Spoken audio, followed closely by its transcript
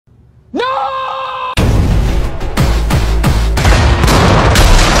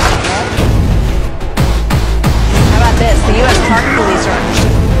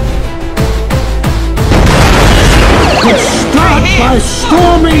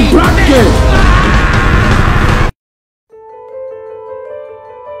fucking bracket!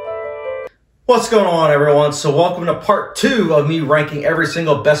 What's going on, everyone? So welcome to part 2 of me ranking every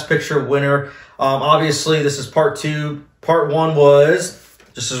single Best Picture winner. Obviously, this is part 2. Part 1 was,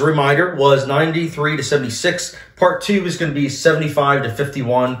 just as a reminder, was 93 to 76. Part 2 is going to be 75 to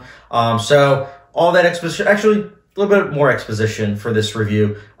 51. So all that exposition, actually a little bit more exposition for this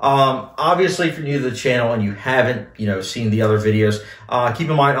review. Obviously, if you're new to the channel and you haven't, seen the other videos, keep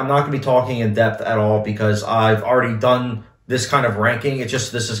in mind I'm not going to be talking in depth at all because I've already done this kind of ranking. It's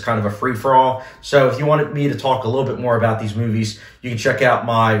just, this is kind of a free-for-all. So if you wanted me to talk a little bit more about these movies, you can check out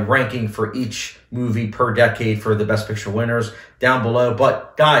my ranking for each movie per decade for the Best Picture winners down below.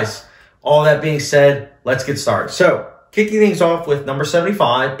 But guys, all that being said, let's get started. So kicking things off with number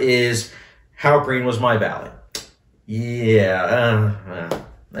 75 is How Green Was My Valley. Yeah,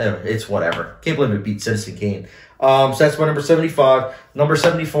 it's whatever. Can't believe it beat Citizen Kane. So that's my number 75. Number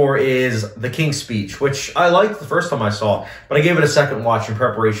 74 is The King's Speech, which I liked the first time I saw, but I gave it a second watch in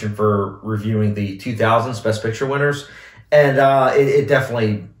preparation for reviewing the 2000s Best Picture winners. And it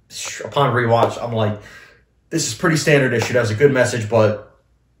definitely, upon rewatch, I'm like, this is pretty standard issue. It has a good message, but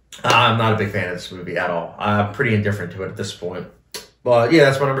I'm not a big fan of this movie at all. I'm pretty indifferent to it at this point. But yeah,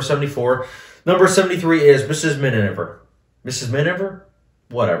 that's my number 74. Number 73 is Mrs. Miniver. Mrs. Miniver?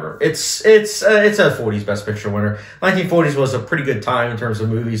 Whatever. It's a 40s Best Picture winner. 1940s was a pretty good time in terms of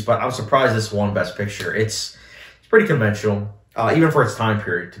movies, but I'm surprised this won Best Picture. It's pretty conventional, even for its time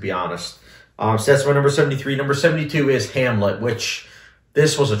period, to be honest. So that's my number 73. Number 72 is Hamlet, which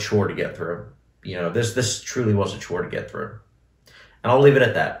this was a chore to get through. This truly was a chore to get through. And I'll leave it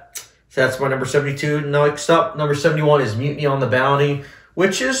at that. So that's my number 72. Next up, number 71 is Mutiny on the Bounty,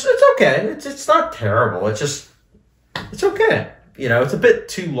 which is, it's okay. It's not terrible. It's okay. It's a bit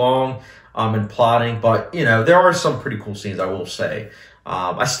too long in plotting, but, there are some pretty cool scenes, I will say.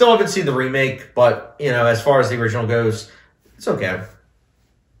 I still haven't seen the remake, but, as far as the original goes, it's okay.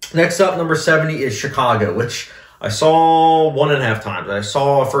 Next up, number 70 is Chicago, which I saw 1.5 times. I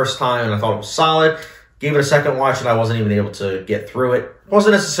saw the first time, and I thought it was solid. Gave it a second watch, and I wasn't even able to get through it. It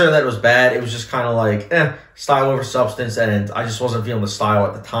wasn't necessarily that it was bad. It was just kind of like, style over substance, and I just wasn't feeling the style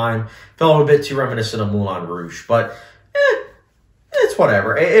at the time. Felt a bit too reminiscent of Moulin Rouge, but it's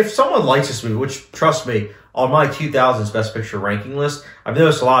whatever. If someone likes this movie, which, trust me, on my 2000s Best Picture ranking list, I've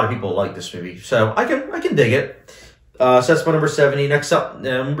noticed a lot of people like this movie, so I can dig it. So that's my number 70. Next up,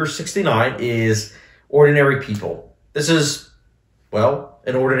 number 69 is Ordinary People. This is, well,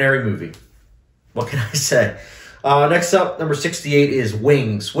 an ordinary movie. What can I say? Next up, number 68 is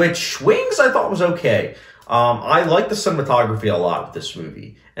Wings, which Wings I thought was okay. I like the cinematography a lot with this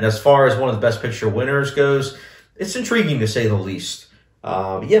movie, and as far as one of the Best Picture winners goes, it's intriguing to say the least.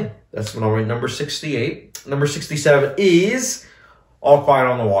 Yeah, that's number 68. Number 67 is All Quiet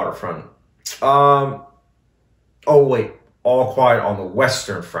on the Waterfront. Oh, wait. All Quiet on the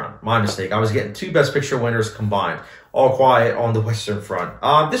Western Front. My mistake. I was getting 2 Best Picture winners combined. All Quiet on the Western Front.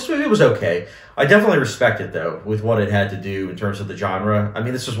 This movie was okay. I definitely respect it, though, with what it had to do in terms of the genre. I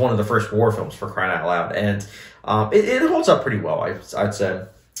mean, this was one of the first war films, for crying out loud. And it holds up pretty well, I'd say.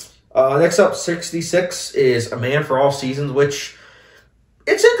 Next up, 66 is A Man for All Seasons, which,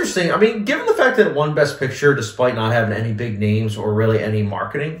 it's interesting. I mean, given the fact that it won Best Picture despite not having any big names or really any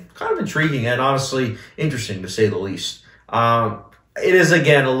marketing, kind of intriguing and honestly interesting to say the least. It is,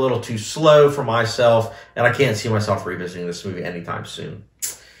 again, a little too slow for myself, and I can't see myself revisiting this movie anytime soon.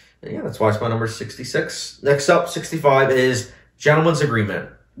 And yeah, that's why it's my number 66. Next up, 65 is Gentleman's Agreement,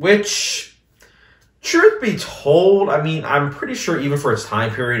 which, truth be told, I mean, I'm pretty sure even for its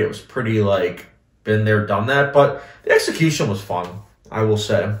time period, it was pretty, been there, done that, but the execution was fun, I will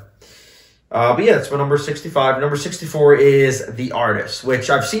say. But yeah, that's my number 65. Number 64 is The Artist, which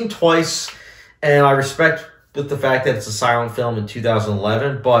I've seen twice, and I respect with the fact that it's a silent film in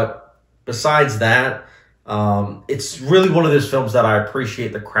 2011, but besides that, it's really one of those films that I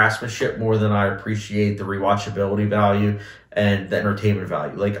appreciate the craftsmanship more than I appreciate the rewatchability value and the entertainment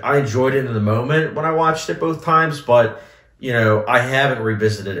value. I enjoyed it in the moment when I watched it both times, but, I haven't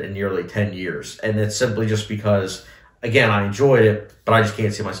revisited it in nearly 10 years, and it's simply just because, again, I enjoyed it, but I just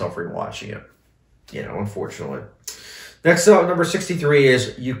can't see myself rewatching it, unfortunately. Next up, number 63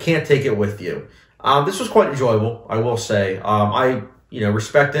 is You Can't Take It With You. This was quite enjoyable, I will say. I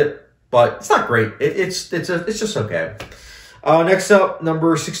respect it, but it's not great. It's just okay. Next up,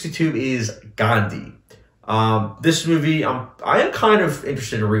 number 62 is Gandhi. This movie, I am kind of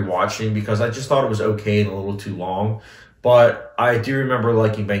interested in rewatching because I just thought it was okay and a little too long. But I do remember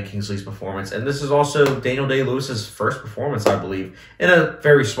liking Ben Kingsley's performance, and this is also Daniel Day-Lewis's first performance, I believe, in a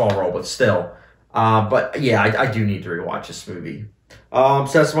very small role, but still. But yeah, I do need to rewatch this movie. So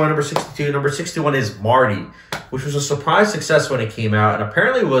that's my number 62. Number 61 is Marty, which was a surprise success when it came out, and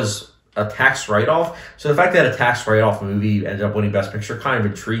apparently was a tax write-off. So the fact that a tax write-off movie ended up winning Best Picture, kind of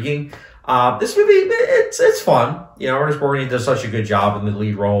intriguing. This movie, it's fun. You know, Ernest Borgnine does such a good job in the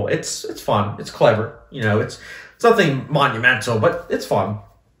lead role. It's fun. It's clever. You know, it's nothing monumental, but it's fun.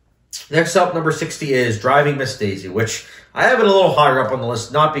 Next up, number 60 is Driving Miss Daisy, which I have it a little higher up on the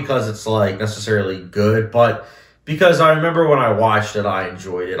list, not because it's like necessarily good, but because I remember when I watched it, I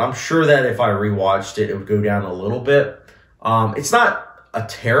enjoyed it. I'm sure that if I rewatched it, it would go down a little bit. It's not a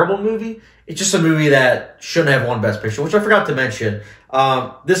terrible movie. It's just a movie that shouldn't have won Best Picture, which I forgot to mention.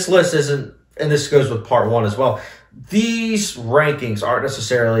 This list isn't, and this goes with part one as well. These rankings aren't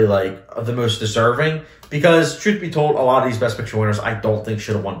necessarily like the most deserving because, truth be told, a lot of these Best Picture winners I don't think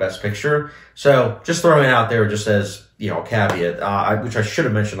should have won Best Picture. So just throwing it out there just as, you know, a caveat, which I should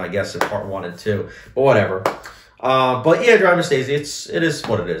have mentioned, I guess, in part 1 and 2, but whatever. But yeah, Driving Miss Daisy, it is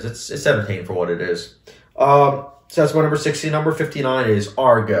what it is. It's entertaining for what it is. So that's my number 60. Number 59 is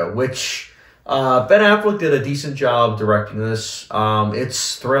Argo, which Ben Affleck did a decent job directing this.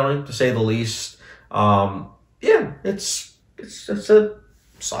 It's thrilling to say the least. Yeah, it's a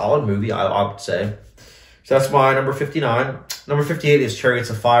solid movie, I would say. So that's my number 59. Number 58 is Chariots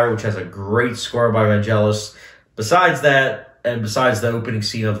of Fire, which has a great score by Vangelis. Besides that, and besides the opening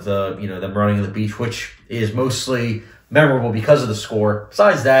scene of the, you know, them running on the beach, which is mostly memorable because of the score.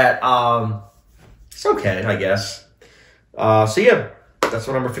 Besides that, it's okay, I guess. So yeah, that's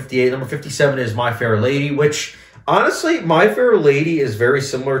my number 58. Number 57 is My Fair Lady, which honestly, My Fair Lady is very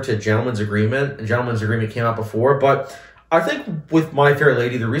similar to Gentleman's Agreement. And Gentleman's Agreement came out before, but I think with My Fair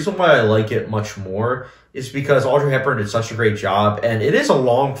Lady, the reason why I like it much more is because Audrey Hepburn did such a great job, and it is a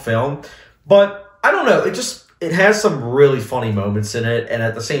long film, but I don't know, it has some really funny moments in it, and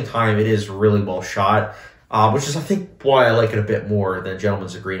at the same time, it is really well shot, which is, I think, why I like it a bit more than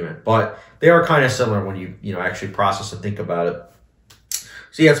Gentleman's Agreement. But they are kind of similar when you actually process and think about it.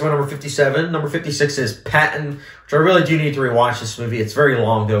 So yeah, it's my number 57. Number 56 is Patton, which I really do need to rewatch this movie. It's very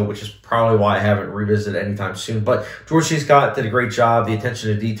long, though, which is probably why I haven't revisited it anytime soon. But George C. Scott did a great job. The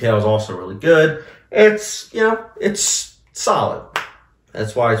attention to detail is also really good. It's solid.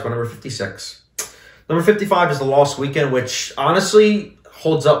 That's why it's my number 56. Number 55 is The Lost Weekend, which honestly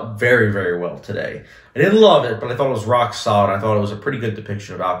holds up very, very well today. I didn't love it, but I thought it was rock solid. I thought it was a pretty good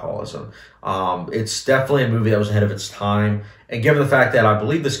depiction of alcoholism. It's definitely a movie that was ahead of its time. And given the fact that I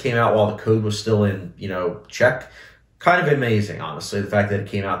believe this came out while the code was still in, check, kind of amazing, honestly, the fact that it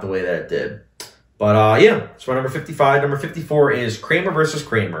came out the way that it did. But yeah, it's my number 55. Number 54 is Kramer versus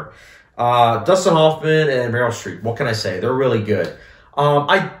Kramer. Dustin Hoffman and Meryl Streep. What can I say? They're really good.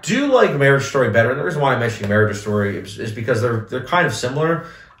 I do like Marriage Story better, and the reason why I'm mentioning Marriage Story is because they're kind of similar.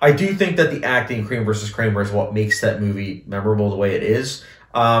 I do think that the acting in Kramer versus Kramer is what makes that movie memorable the way it is.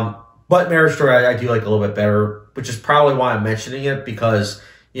 But Marriage Story I do like a little bit better, which is probably why I'm mentioning it, because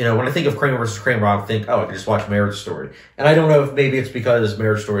when I think of Kramer versus Kramer, I think, I can just watch Marriage Story. And I don't know if maybe it's because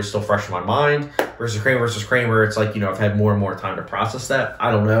Marriage Story is still fresh in my mind, versus Kramer, it's like, I've had more and more time to process that. I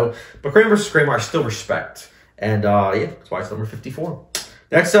don't know. But Kramer versus Kramer, I still respect. And yeah, that's why it's number 54.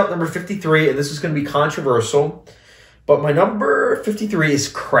 Next up, number 53, and this is going to be controversial, but my number 53 is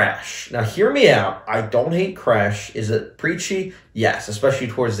Crash. Now, hear me out. I don't hate Crash. Is it preachy? Yes, especially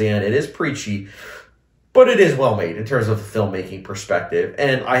towards the end. It is preachy, but it is well made in terms of the filmmaking perspective.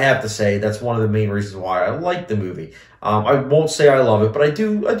 And I have to say, that's one of the main reasons why I like the movie. I won't say I love it, but I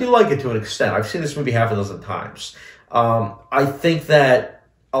do like it to an extent. I've seen this movie half a dozen times. I think that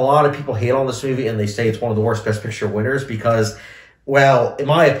a lot of people hate on this movie, and they say it's one of the worst Best Picture winners because, well, in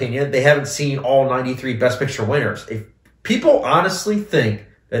my opinion, they haven't seen all 93 Best Picture winners. If people honestly think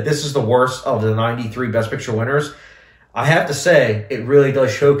that this is the worst of the 93 Best Picture winners, I have to say it really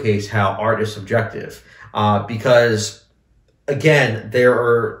does showcase how art is subjective. Because, again,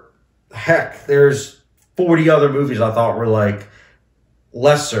 there's 40 other movies I thought were, like,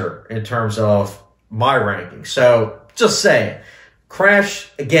 lesser in terms of my ranking. So, just saying. Crash,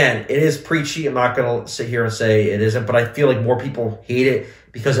 again, it is preachy. I'm not going to sit here and say it isn't, but I feel like more people hate it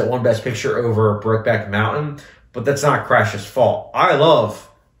because it won Best Picture over Brokeback Mountain, but that's not Crash's fault. I love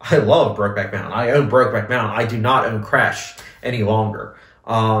Brokeback Mountain. I own Brokeback Mountain. I do not own Crash any longer.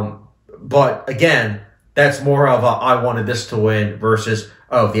 But again, that's more of a I wanted this to win versus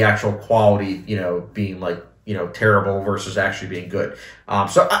the actual quality, being like, terrible versus actually being good.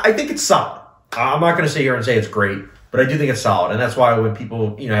 So I think it's solid. I'm not going to sit here and say it's great, but I do think it's solid. And that's why when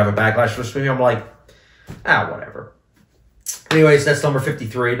people, have a backlash for this movie, I'm like, whatever. Anyways, that's number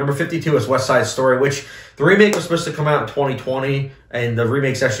 53. Number 52 is West Side Story, which the remake was supposed to come out in 2020, and the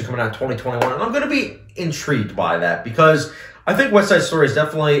remake's actually coming out in 2021. And I'm going to be intrigued by that because I think West Side Story is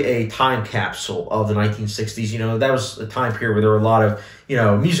definitely a time capsule of the 1960s. You know, that was a time period where there were a lot of, you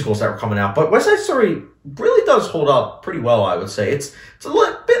know, musicals that were coming out. But West Side Story really does hold up pretty well, I would say. It's a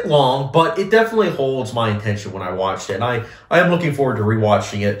little bit long, but it definitely holds my attention when I watched it. And I am looking forward to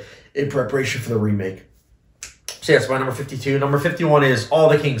rewatching it in preparation for the remake. So that's my number 52. Number 51 is All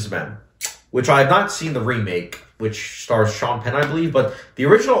the King's Men, which I have not seen the remake, which stars Sean Penn, I believe, but the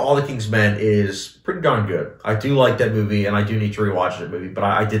original All the King's Men is pretty darn good. I do like that movie, and I do need to rewatch that movie, but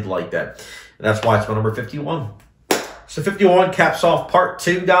I did like that. And that's why it's my number 51. So 51 caps off part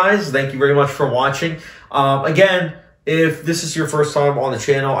 2, guys. Thank you very much for watching. Again, if this is your first time on the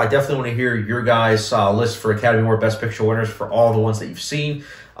channel, I definitely want to hear your guys' list for Academy Award Best Picture winners for all the ones that you've seen.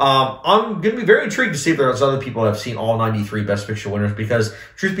 I'm going to be very intrigued to see if there's other people that have seen all 93 Best Picture winners, because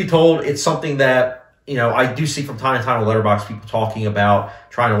truth be told, it's something that, you know, I do see from time to time on Letterboxd people talking about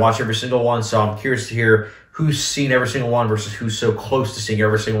trying to watch every single one. So I'm curious to hear who's seen every single one versus who's so close to seeing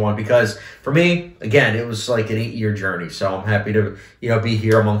every single one. Because for me, again, it was like an 8-year journey. So I'm happy to, you know, be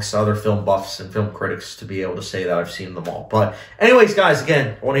here amongst other film buffs and film critics to be able to say that I've seen them all. But anyways, guys,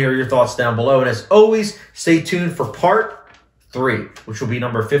 again, I want to hear your thoughts down below. And as always, stay tuned for part 3, which will be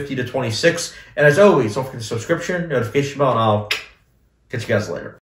number 50 to 26. And as always, don't forget the subscription, notification bell, and I'll catch you guys later.